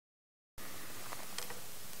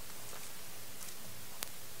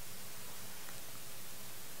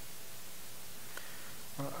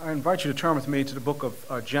I invite you to turn with me to the book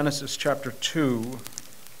of Genesis chapter 2.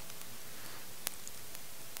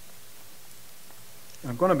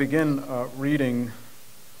 I'm going to begin reading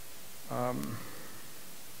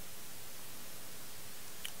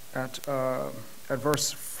at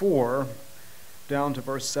verse 4 down to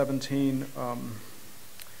verse 17.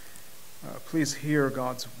 Please hear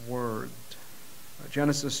God's word.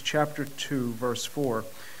 Genesis chapter 2, verse 4.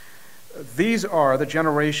 These are the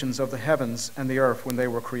generations of the heavens and the earth when they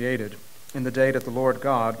were created, in the day that the Lord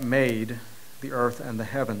God made the earth and the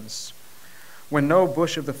heavens. When no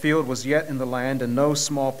bush of the field was yet in the land, and no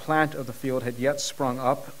small plant of the field had yet sprung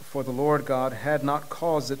up, for the Lord God had not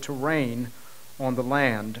caused it to rain on the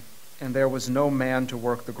land, and there was no man to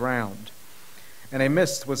work the ground. And a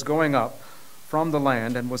mist was going up from the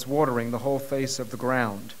land, and was watering the whole face of the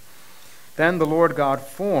ground. Then the Lord God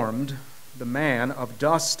formed the man of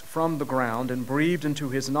dust from the ground, and breathed into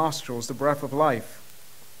his nostrils the breath of life.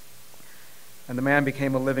 And the man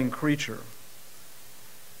became a living creature.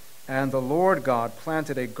 And the Lord God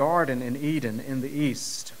planted a garden in Eden in the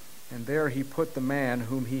east, and there he put the man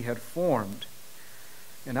whom he had formed.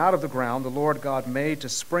 And out of the ground the Lord God made to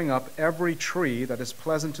spring up every tree that is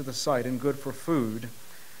pleasant to the sight and good for food.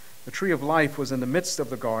 The tree of life was in the midst of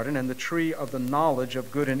the garden, and the tree of the knowledge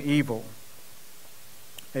of good and evil.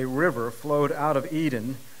 A river flowed out of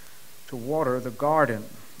Eden to water the garden,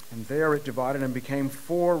 and there it divided and became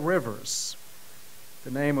 4 rivers.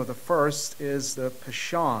 The name of the first is the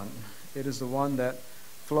Pishon. It is the one that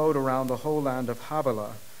flowed around the whole land of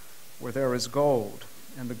Havilah, where there is gold,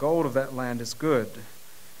 and the gold of that land is good.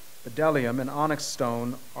 Bdellium and onyx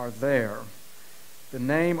stone are there. The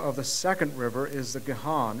name of the second river is the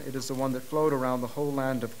Gihon. It is the one that flowed around the whole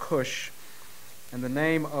land of Cush. And the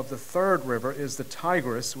name of the third river is the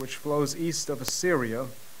Tigris, which flows east of Assyria.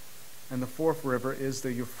 And the fourth river is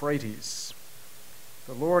the Euphrates.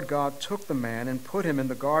 The Lord God took the man and put him in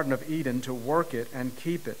the Garden of Eden to work it and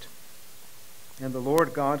keep it. And the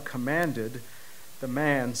Lord God commanded the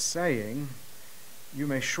man, saying, You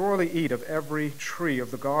may surely eat of every tree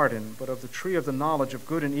of the garden, but of the tree of the knowledge of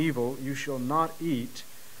good and evil you shall not eat,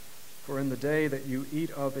 for in the day that you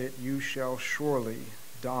eat of it you shall surely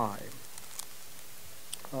die.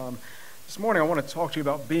 This morning I want to talk to you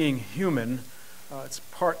about being human. It's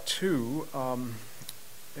part 2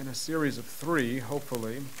 in a series of 3,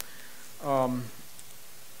 hopefully.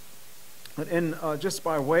 Just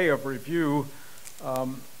by way of review,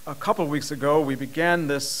 a couple of weeks ago we began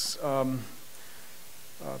this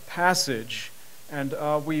passage, and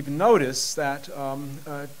we've noticed that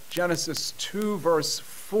Genesis 2 verse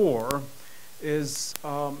 4 is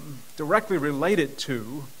directly related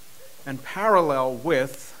to and parallel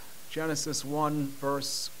with Genesis 1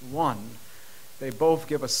 verse 1. They both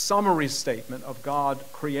give a summary statement of God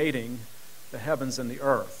creating the heavens and the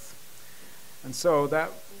earth. And so that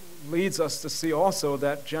leads us to see also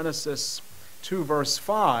that Genesis 2 verse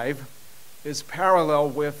 5 is parallel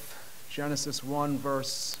with Genesis 1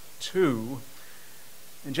 verse 2.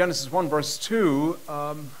 In Genesis 1 verse 2,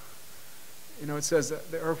 it says that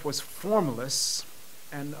the earth was formless,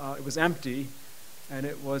 and it was empty, and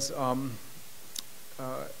it was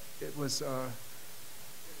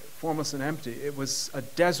formless and empty. It was a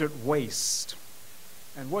desert waste.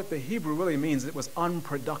 And what the Hebrew really means, it was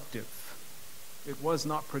unproductive. It was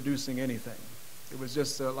not producing anything. It was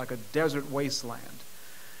just like a desert wasteland.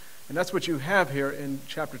 And that's what you have here in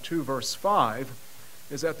chapter 2, verse 5,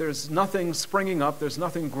 is that there's nothing springing up, there's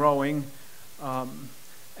nothing growing.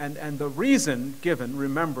 And the reason given,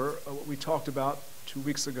 remember what we talked about 2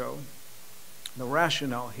 weeks ago, the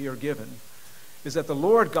rationale here given, is that the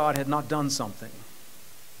Lord God had not done something.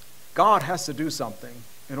 God has to do something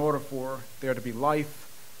in order for there to be life,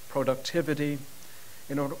 productivity,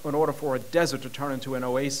 in order for a desert to turn into an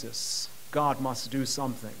oasis. God must do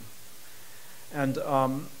something. And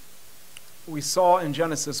we saw in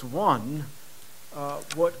Genesis 1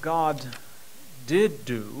 what God did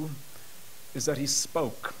do is that he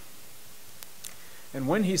spoke. And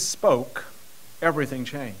when he spoke, everything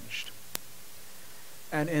changed.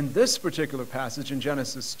 And in this particular passage in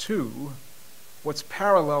Genesis 2, what's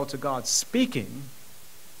parallel to God speaking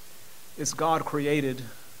is God created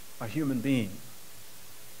a human being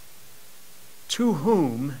to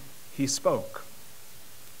whom he spoke.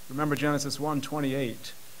 Remember Genesis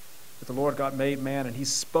 1:28, that the Lord God made man and he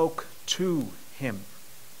spoke to him.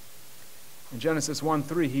 In Genesis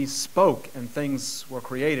 1:3, he spoke and things were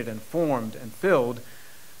created and formed and filled.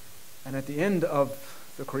 And at the end of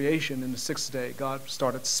the creation in the 6th day, God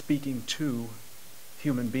started speaking to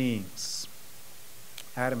human beings,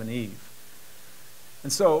 Adam and Eve.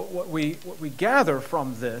 And so what we gather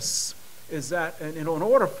from this is that in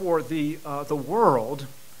order for the world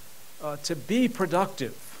to be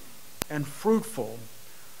productive and fruitful,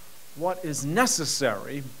 what is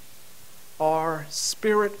necessary are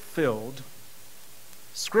Spirit-filled,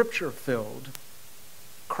 Scripture-filled,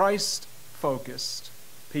 Christ-focused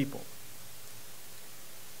people.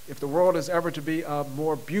 If the world is ever to be a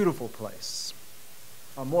more beautiful place,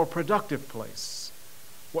 a more productive place,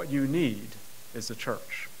 what you need is a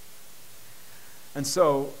church. And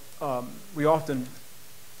so we often,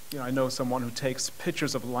 I know someone who takes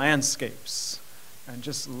pictures of landscapes and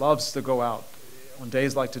just loves to go out on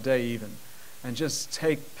days like today even and just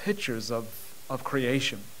take pictures of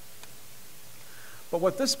creation. But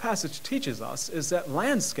what this passage teaches us is that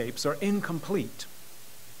landscapes are incomplete,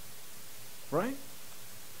 right?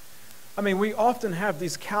 I mean, we often have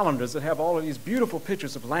these calendars that have all of these beautiful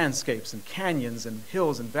pictures of landscapes and canyons and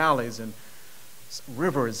hills and valleys and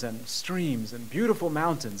rivers and streams and beautiful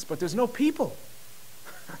mountains, but there's no people.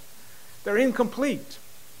 They're incomplete.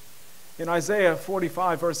 In Isaiah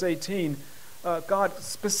 45, verse 18, God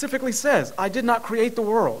specifically says, I did not create the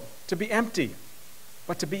world to be empty,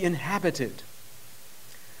 but to be inhabited.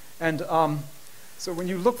 And so when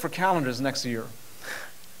you look for calendars next year,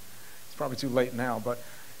 it's probably too late now, but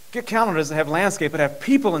get calendars that have landscape, but have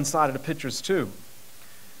people inside of the pictures too.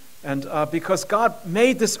 And because God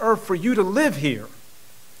made this earth for you to live here.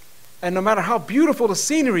 And no matter how beautiful the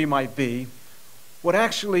scenery might be, what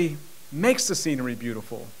actually makes the scenery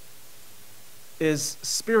beautiful is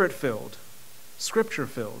Spirit-filled,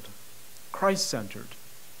 Scripture-filled, Christ-centered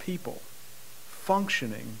people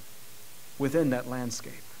functioning within that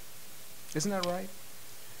landscape. Isn't that right?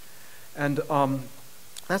 And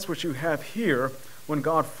that's what you have here when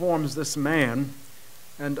God forms this man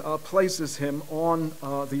and places him on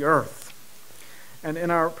the earth. And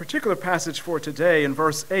in our particular passage for today, in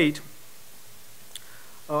verse 8,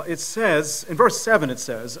 it says, in verse 7 it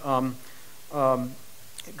says,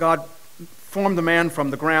 God formed the man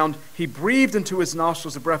from the ground. He breathed into his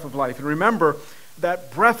nostrils the breath of life. And remember,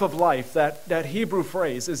 that breath of life, that Hebrew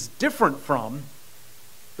phrase, is different from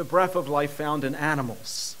the breath of life found in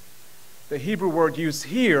animals. The Hebrew word used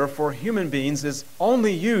here for human beings is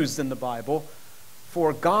only used in the Bible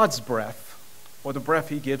for God's breath, or the breath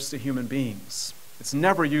he gives to human beings. It's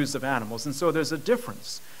never used of animals, and so there's a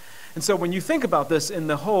difference. And so when you think about this in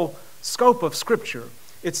the whole scope of Scripture,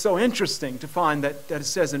 it's so interesting to find that it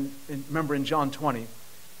says, remember in John 20,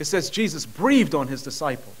 it says Jesus breathed on his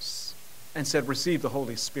disciples and said, receive the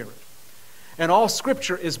Holy Spirit. And all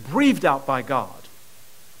Scripture is breathed out by God.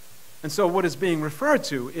 And so what is being referred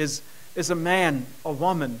to is a man, a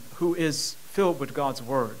woman who is filled with God's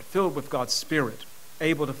Word, filled with God's Spirit,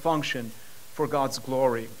 able to function for God's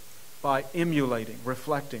glory by emulating,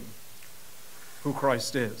 reflecting who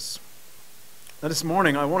Christ is. Now this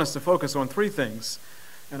morning I want us to focus on three things,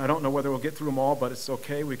 and I don't know whether we'll get through them all, but it's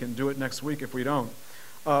okay. We can do it next week if we don't.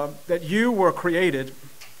 That you were created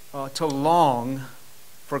to long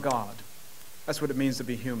for God. That's what it means to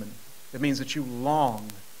be human. It means that you long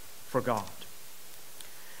for God.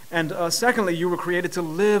 And secondly, you were created to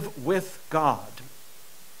live with God.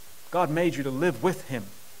 God made you to live with him.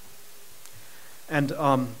 And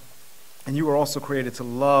you were also created to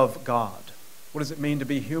love God. What does it mean to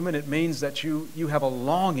be human? It means that you have a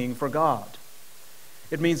longing for God.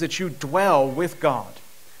 It means that you dwell with God.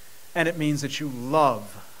 And it means that you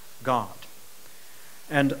love God.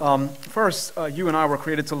 And first, you and I were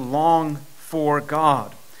created to long for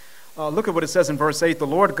God. Look at what it says in verse 8. The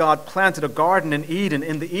Lord God planted a garden in Eden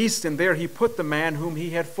in the east, and there he put the man whom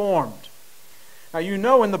he had formed. Now, you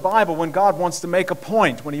know in the Bible when God wants to make a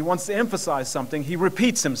point, when he wants to emphasize something, he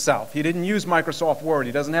repeats himself. He didn't use Microsoft Word.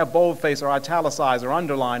 He doesn't have boldface or italicize or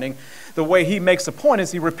underlining. The way he makes a point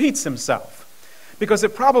is he repeats himself. Because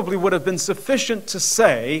it probably would have been sufficient to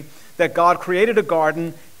say that God created a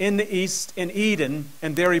garden in the east, in Eden,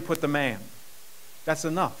 and there he put the man. That's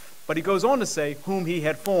enough. But he goes on to say, whom he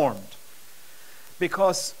had formed.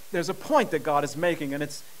 Because there's a point that God is making, and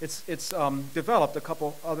it's developed a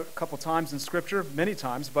couple times in Scripture, many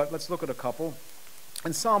times, but let's look at a couple.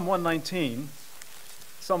 In Psalm 119,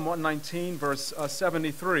 verse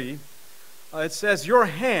 73, it says, your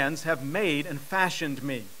hands have made and fashioned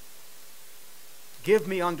me. Give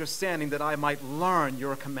me understanding that I might learn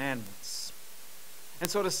your commandments.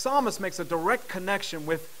 And so the psalmist makes a direct connection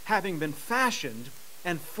with having been fashioned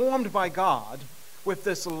and formed by God with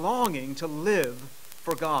this longing to live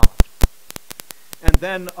for God. And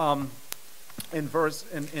then in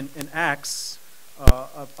Acts,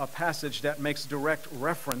 a passage that makes direct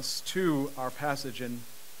reference to our passage in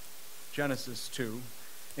Genesis 2,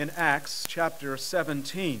 in Acts chapter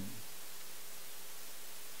 17.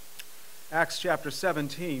 Acts chapter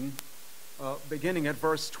 17, beginning at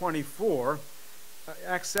verse 24,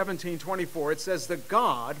 Acts 17:24, it says, "The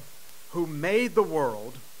God who made the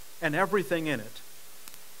world and everything in it,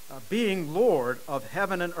 being Lord of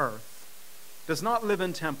heaven and earth, does not live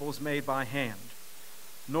in temples made by hand,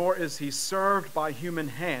 nor is he served by human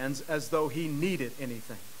hands as though he needed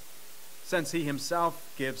anything, since he himself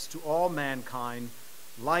gives to all mankind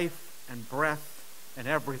life and breath and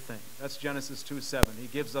everything." That's Genesis 2:7. He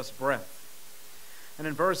gives us breath. And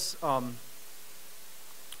in verse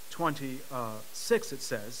 26 it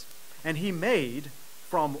says, "And he made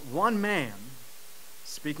from one man,"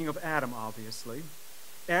 speaking of Adam obviously,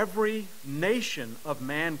 "every nation of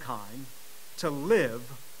mankind to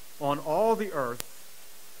live on all the earth,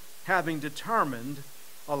 having determined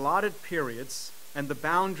allotted periods and the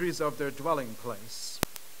boundaries of their dwelling place,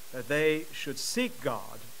 that they should seek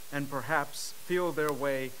God and perhaps feel their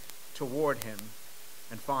way toward him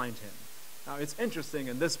and find him." Now, it's interesting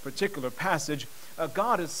in this particular passage,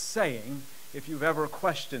 God is saying, if you've ever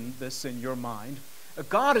questioned this in your mind,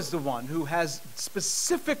 God is the one who has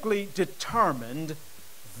specifically determined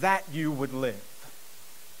that you would live.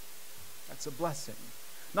 That's a blessing.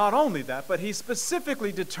 Not only that, but he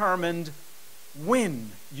specifically determined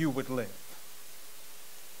when you would live.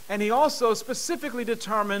 And he also specifically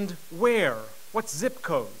determined where, what zip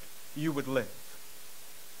code you would live.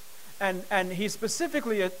 And he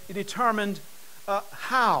specifically determined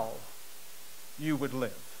how you would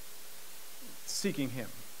live, seeking him.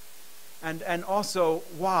 And also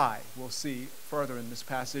why, we'll see further in this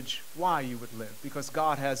passage, why you would live. Because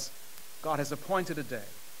God has appointed a day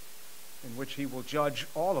in which he will judge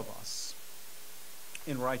all of us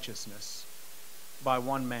in righteousness by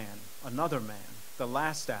one man, another man, the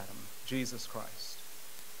last Adam, Jesus Christ.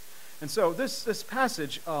 And so this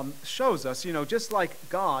passage shows us, just like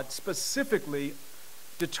God specifically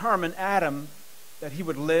determined Adam that he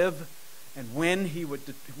would live, and when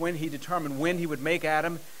he determined when he would make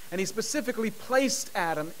Adam, and he specifically placed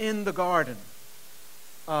Adam in the garden,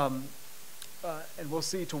 and we'll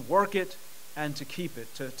see, to work it and to keep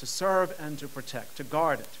it, to serve and to protect, to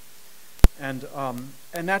guard it. And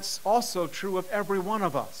that's also true of every one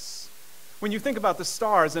of us. When you think about the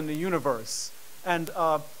stars in the universe, and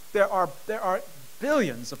there are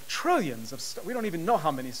billions of trillions of stars. We don't even know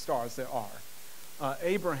how many stars there are.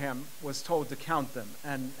 Abraham was told to count them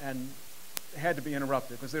and had to be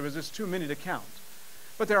interrupted because there was just too many to count.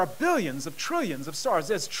 But there are billions of trillions of stars.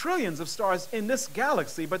 There's trillions of stars in this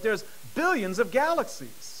galaxy, but there's billions of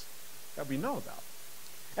galaxies that we know about.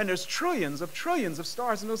 And there's trillions of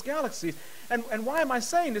stars in those galaxies. And why am I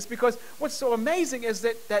saying this? Because what's so amazing is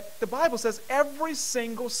that the Bible says every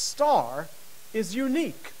single star is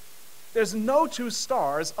unique. There's no two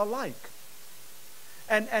stars alike.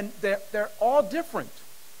 And they're all different.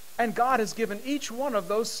 And God has given each one of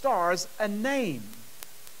those stars a name.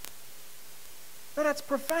 Now that's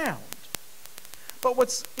profound. But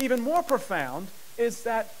what's even more profound is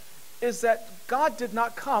that God did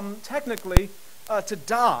not come technically to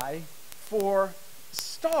die for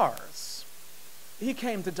stars. He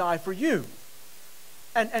came to die for you.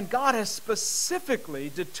 And God has specifically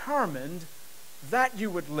determined that you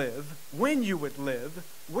would live, when you would live,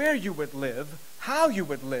 where you would live, how you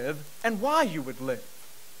would live, and why you would live.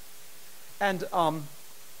 And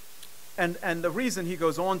the reason he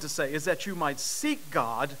goes on to say is that you might seek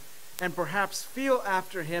God and perhaps feel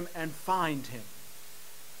after him and find him.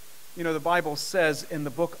 The Bible says in the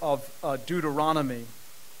book of Deuteronomy,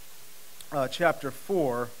 chapter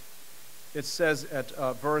 4, it says at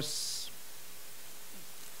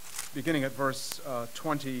beginning at verse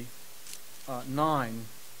 29,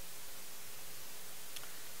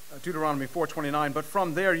 Deuteronomy 4:29, "But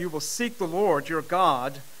from there you will seek the Lord your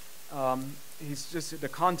God." The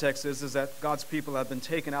context is that God's people have been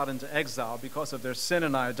taken out into exile because of their sin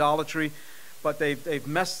and idolatry, but they've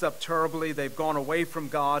messed up terribly. They've gone away from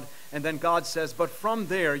God. And then God says, "But from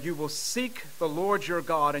there you will seek the Lord your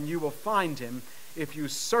God, and you will find him if you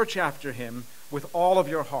search after him with all of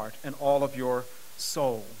your heart and all of your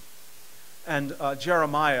soul." And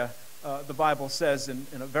Jeremiah, the Bible says in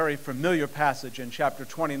a very familiar passage in chapter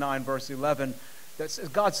 29, verse 11,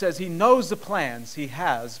 that God says he knows the plans he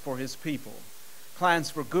has for his people, plans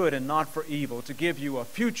for good and not for evil, to give you a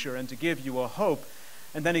future and to give you a hope.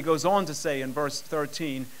 And then he goes on to say in verse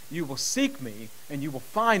 13, "You will seek me and you will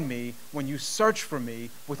find me when you search for me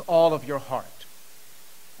with all of your heart."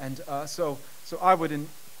 And so I would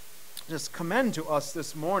just commend to us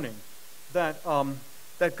this morning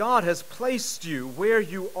that God has placed you where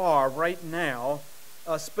you are right now,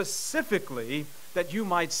 specifically that you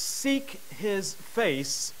might seek his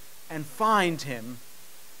face and find him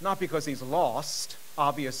not because he's lost,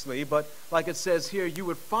 obviously, but like it says here, you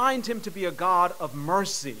would find him to be a God of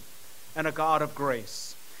mercy and a God of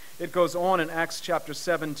grace. It goes on in Acts chapter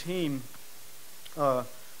 17,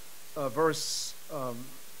 verse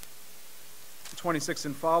 26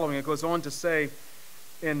 and following. It goes on to say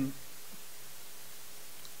in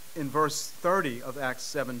verse 30 of Acts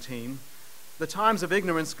 17, the times of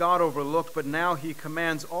ignorance God overlooked, but now he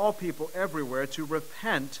commands all people everywhere to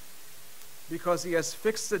repent, because he has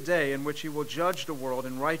fixed the day in which he will judge the world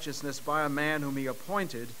in righteousness by a man whom he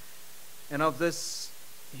appointed, and of this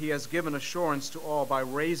he has given assurance to all by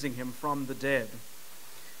raising him from the dead.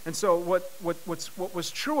 And so what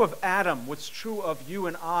was true of Adam, what's true of you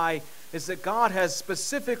and I, is that God has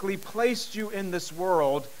specifically placed you in this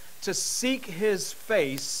world to seek his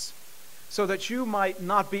face so that you might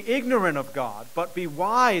not be ignorant of God, but be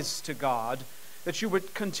wise to God, that you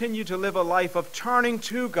would continue to live a life of turning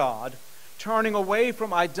to God, turning away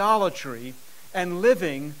from idolatry, and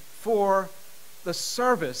living for the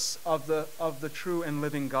service of the true and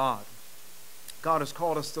living God. God has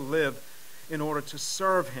called us to live in order to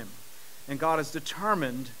serve him, and God has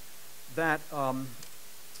determined that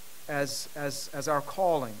as our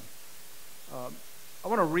calling. I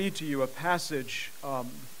want to read to you a passage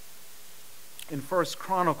in 1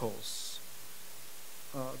 Chronicles,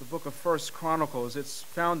 the book of 1 Chronicles. It's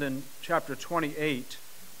found in chapter 28,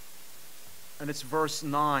 and it's verse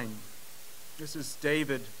 9. This is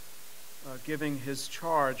David giving his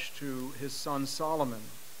charge to his son Solomon.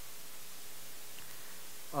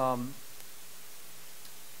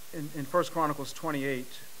 In 1 Chronicles 28,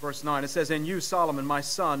 verse 9, it says, "And you, Solomon, my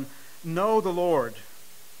son, know the Lord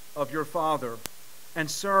of your father, and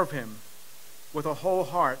serve him with a whole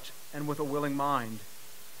heart and with a willing mind.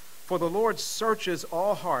 For the Lord searches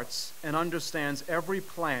all hearts and understands every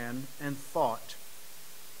plan and thought.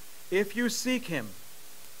 If you seek him,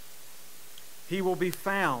 he will be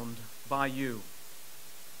found by you.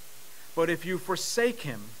 But if you forsake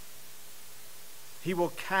him, he will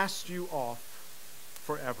cast you off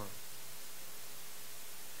forever."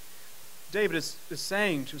 David is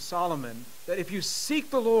saying to Solomon that if you seek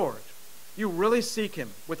the Lord, you really seek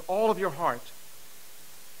him with all of your heart,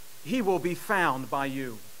 he will be found by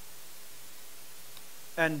you.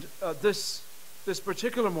 And this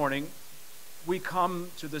particular morning, we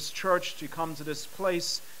come to this church, to come to this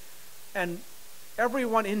place, and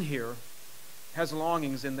everyone in here has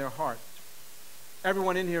longings in their heart.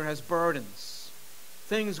 Everyone in here has burdens,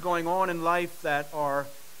 things going on in life that are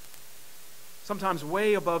sometimes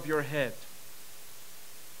way above your head.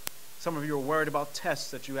 Some of you are worried about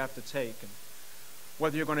tests that you have to take and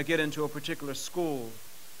whether you're going to get into a particular school.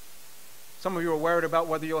 Some of you are worried about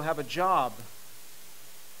whether you'll have a job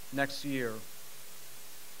next year.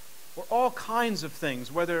 Or all kinds of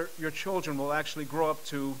things, whether your children will actually grow up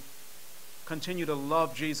to continue to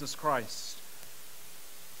love Jesus Christ,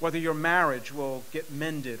 whether your marriage will get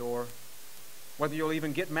mended, or whether you'll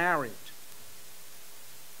even get married.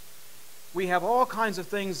 We have all kinds of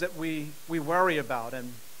things that we worry about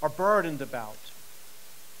and are burdened about.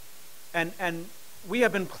 And we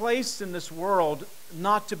have been placed in this world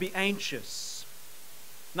not to be anxious,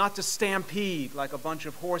 not to stampede like a bunch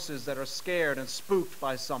of horses that are scared and spooked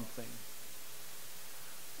by something.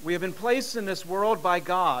 We have been placed in this world by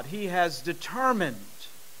God. He has determined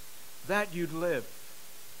that you'd live,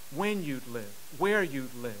 when you'd live, where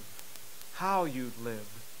you'd live, how you'd live.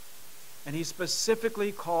 And he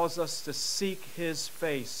specifically calls us to seek his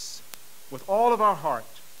face with all of our heart,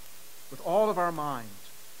 with all of our mind,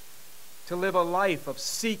 to live a life of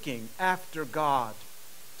seeking after God,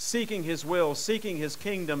 seeking his will, seeking his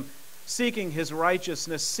kingdom, seeking his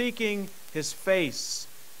righteousness, seeking his face.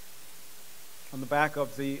 On the back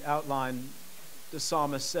of the outline, the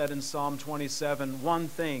psalmist said in Psalm 27, "One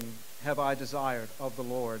thing have I desired of the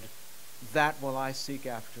Lord, that will I seek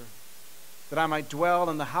after, that I might dwell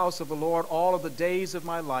in the house of the Lord all of the days of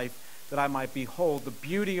my life, that I might behold the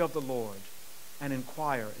beauty of the Lord and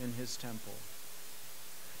inquire in his temple."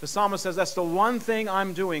 The psalmist says, that's the one thing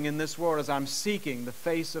I'm doing in this world, as I'm seeking the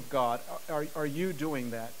face of God. Are you doing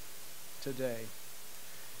that today?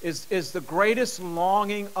 Is the greatest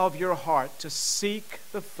longing of your heart to seek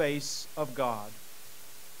the face of God?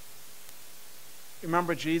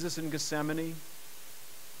 Remember Jesus in Gethsemane?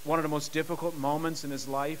 One of the most difficult moments in his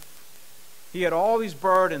life. He had all these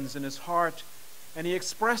burdens in his heart, and he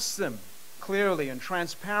expressed them clearly and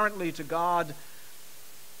transparently to God.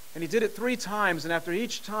 And he did it 3 times, and after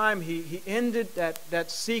each time he ended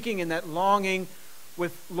that seeking and that longing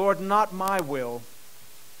with, "Lord, not my will,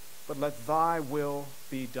 but let thy will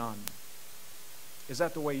be done." Is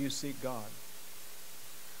that the way you seek God?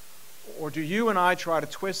 Or do you and I try to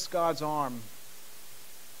twist God's arm,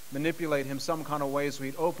 manipulate him some kind of way so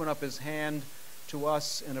he'd open up his hand to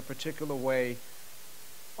us in a particular way?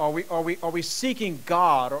 Are we seeking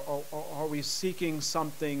God, or are we seeking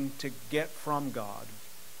something to get from God?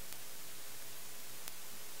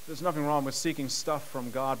 There's nothing wrong with seeking stuff from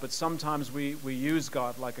God, but sometimes we use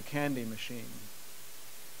God like a candy machine.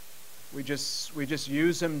 We just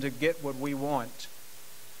use him to get what we want.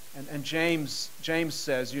 And James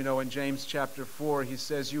says, in James chapter 4, he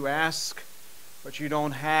says, you ask, but you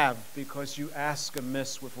don't have, because you ask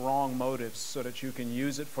amiss with wrong motives, so that you can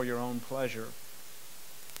use it for your own pleasure.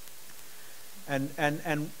 And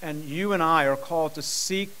you and I are called to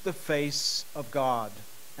seek the face of God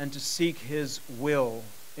and to seek his will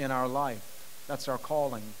in our life. That's our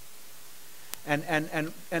calling.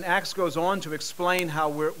 And Acts goes on to explain how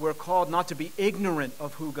we're called not to be ignorant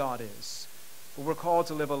of who God is, but we're called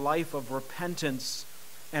to live a life of repentance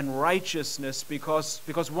and righteousness,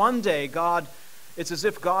 because one day it's as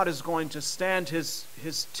if God is going to stand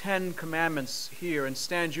his 10 commandments here and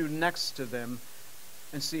stand you next to them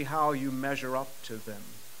and see how you measure up to them.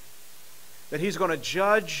 That he's going to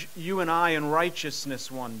judge you and I in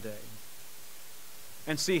righteousness one day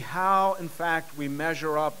and see how, in fact, we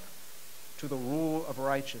measure up to the rule of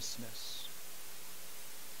righteousness.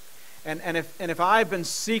 And if I've been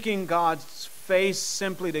seeking God's face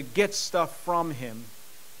simply to get stuff from him,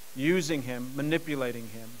 using him, manipulating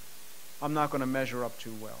him, I'm not going to measure up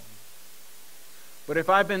too well. But if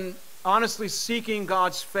I've been honestly seeking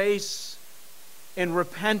God's face in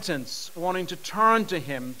repentance, wanting to turn to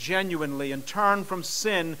him genuinely and turn from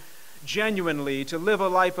sin genuinely, to live a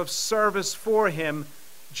life of service for him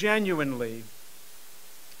genuinely,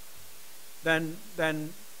 then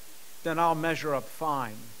I'll measure up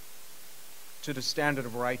fine to the standard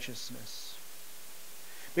of righteousness.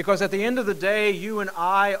 Because at the end of the day, you and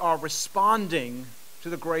I are responding to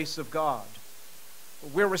the grace of God.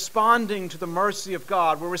 We're responding to the mercy of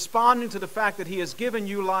God. We're responding to the fact that he has given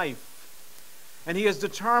you life. And he has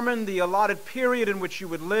determined the allotted period in which you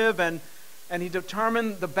would live, and he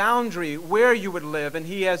determined the boundary where you would live, and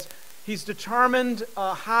he's determined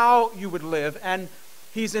how you would live, and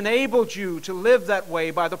he's enabled you to live that way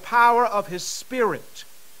by the power of his Spirit.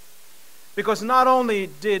 Because not only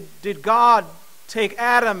did God take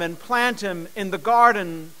Adam and plant him in the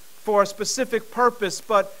garden for a specific purpose,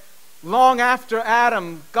 but long after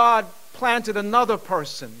Adam, God planted another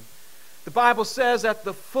person. The Bible says at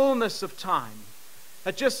the fullness of time,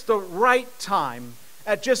 at just the right time,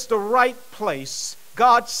 at just the right place,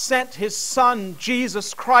 God sent his Son,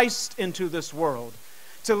 Jesus Christ, into this world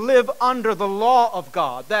to live under the law of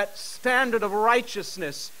God, that standard of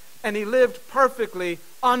righteousness, and he lived perfectly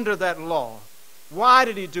under that law. Why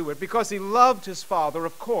did he do it? Because he loved his Father,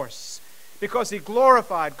 of course. Because he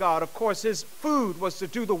glorified God, of course. His food was to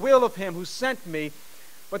do the will of him who sent me.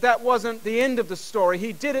 But that wasn't the end of the story.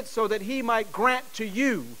 He did it so that he might grant to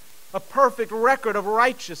you a perfect record of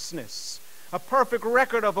righteousness, a perfect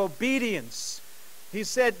record of obedience. He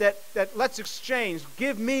said that let's exchange.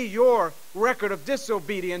 Give me your record of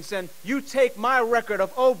disobedience, and you take my record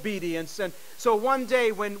of obedience. And so one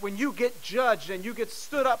day when you get judged and you get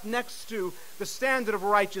stood up next to the standard of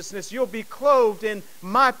righteousness, you'll be clothed in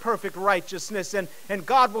my perfect righteousness. And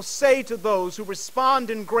God will say to those who respond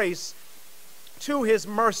in grace to his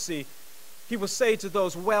mercy, he will say to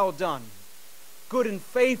those, well done, good and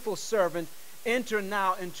faithful servant, enter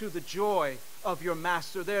now into the joy of your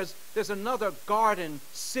master. There's another garden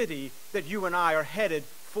city that you and I are headed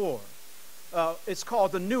for. It's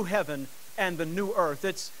called the new heaven and the new earth.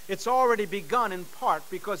 It's already begun in part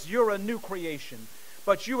because you're a new creation.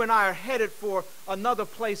 But you and I are headed for another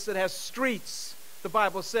place that has streets, the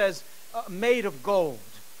Bible says, made of gold.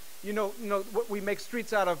 You know what we make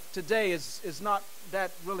streets out of today is not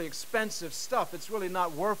that really expensive stuff. It's really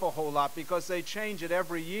not worth a whole lot because they change it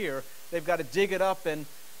every year. They've got to dig it up and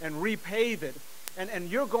repave it.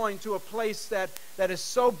 And you're going to a place that is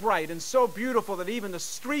so bright and so beautiful that even the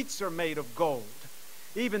streets are made of gold.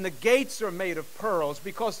 Even the gates are made of pearls,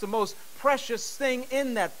 because the most precious thing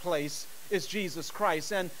in that place is Jesus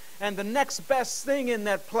Christ. And the next best thing in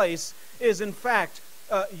that place is, in fact,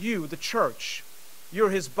 you, the church. You're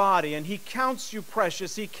his body, and he counts you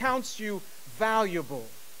precious. He counts you valuable.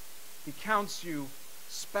 He counts you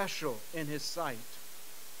special in his sight.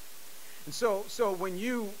 And so when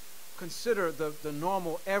you consider the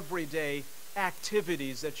normal everyday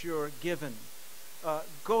activities that you're given,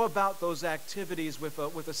 go about those activities with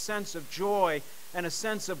a sense of joy and a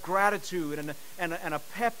sense of gratitude and a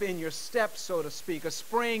pep in your step, so to speak, a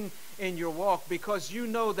spring in your walk, because you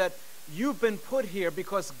know that you've been put here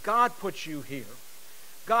because God put you here.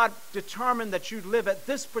 God determined that you'd live at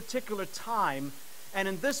this particular time and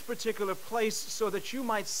in this particular place so that you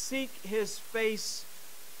might seek His face,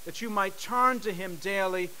 that you might turn to Him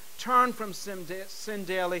daily, turn from sin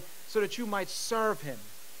daily, so that you might serve Him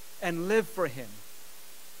and live for Him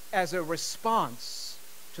as a response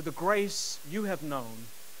to the grace you have known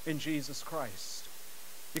in Jesus Christ.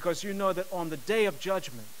 Because you know that on the day of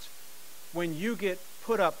judgment, when you get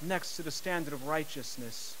put up next to the standard of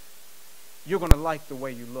righteousness, you're going to like the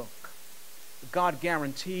way you look. God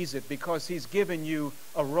guarantees it because He's given you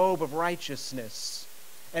a robe of righteousness.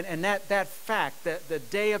 And that fact, that the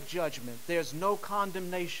day of judgment, there's no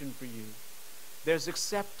condemnation for you. There's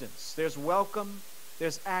acceptance, there's welcome,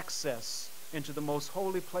 there's access into the most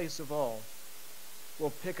holy place of all.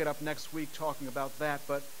 We'll pick it up next week talking about that,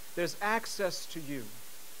 but there's access to you.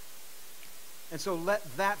 And so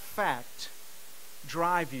let that fact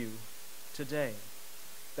drive you today,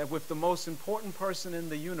 that with the most important person in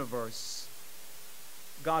the universe,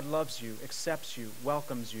 God loves you, accepts you,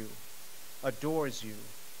 welcomes you, adores you,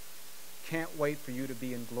 can't wait for you to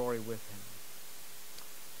be in glory with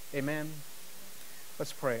Him. Amen.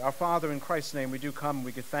 Let's pray. Our Father, in Christ's name, we do come and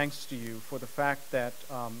we give thanks to you for the fact that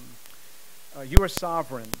you are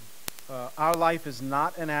sovereign. Our life is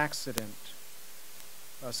not an accident.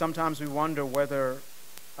 Sometimes we wonder whether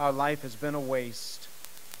our life has been a waste.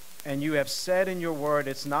 And you have said in your word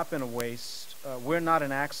it's not been a waste. We're not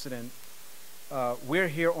an accident. We're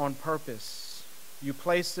here on purpose. You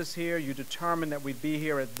placed us here. You determined that we'd be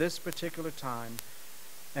here at this particular time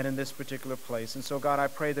and in this particular place. And so, God, I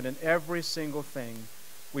pray that in every single thing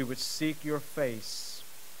we would seek your face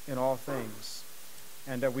in all things,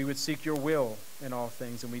 and that we would seek your will in all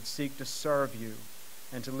things, and we'd seek to serve you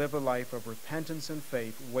and to live a life of repentance and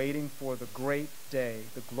faith, waiting for the great day,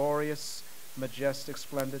 the glorious, majestic,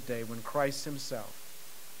 splendid day when Christ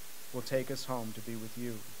Himself will take us home to be with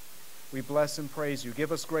you. We bless and praise you.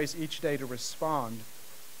 Give us grace each day to respond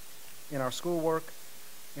in our schoolwork,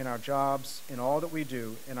 in our jobs, in all that we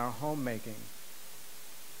do, in our homemaking,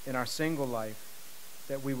 in our single life,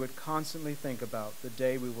 that we would constantly think about the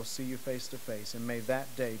day we will see you face to face, and may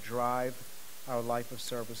that day drive our life of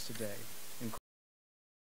service today.